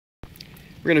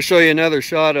We're going to show you another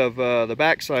shot of the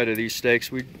back side of these stakes.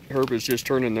 Herb is just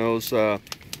turning those.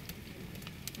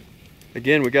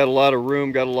 Again, we got a lot of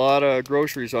room, got a lot of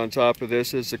groceries on top of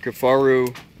this. It's a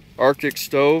Kifaru Arctic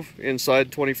stove inside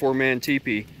 24-man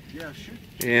teepee. Yeah, shoot.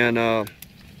 And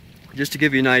just to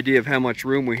give you an idea of how much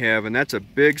room we have, and that's a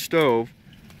big stove.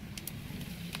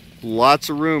 Lots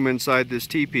of room inside this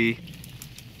teepee.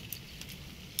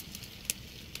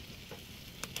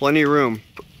 Plenty of room.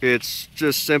 It's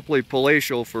just simply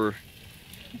palatial for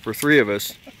three of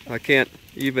us. I can't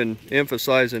even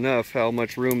emphasize enough how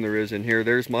much room there is in here.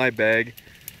 There's my bag,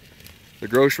 the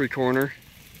grocery corner.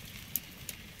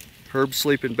 Herb's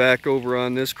sleeping back over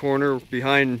on this corner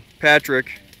behind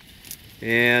Patrick,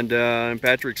 and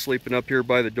Patrick's sleeping up here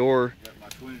by the door. Got my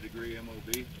 20-degree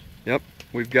MOB. Yep,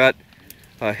 we've got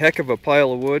a heck of a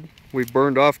pile of wood. We've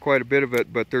burned off quite a bit of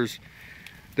it, but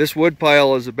this wood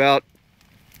pile is about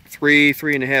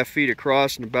 3.5 feet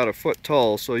across and about a foot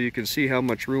tall, so you can see how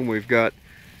much room we've got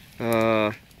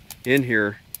in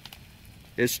here.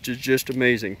 It's just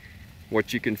amazing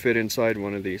what you can fit inside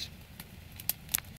one of these.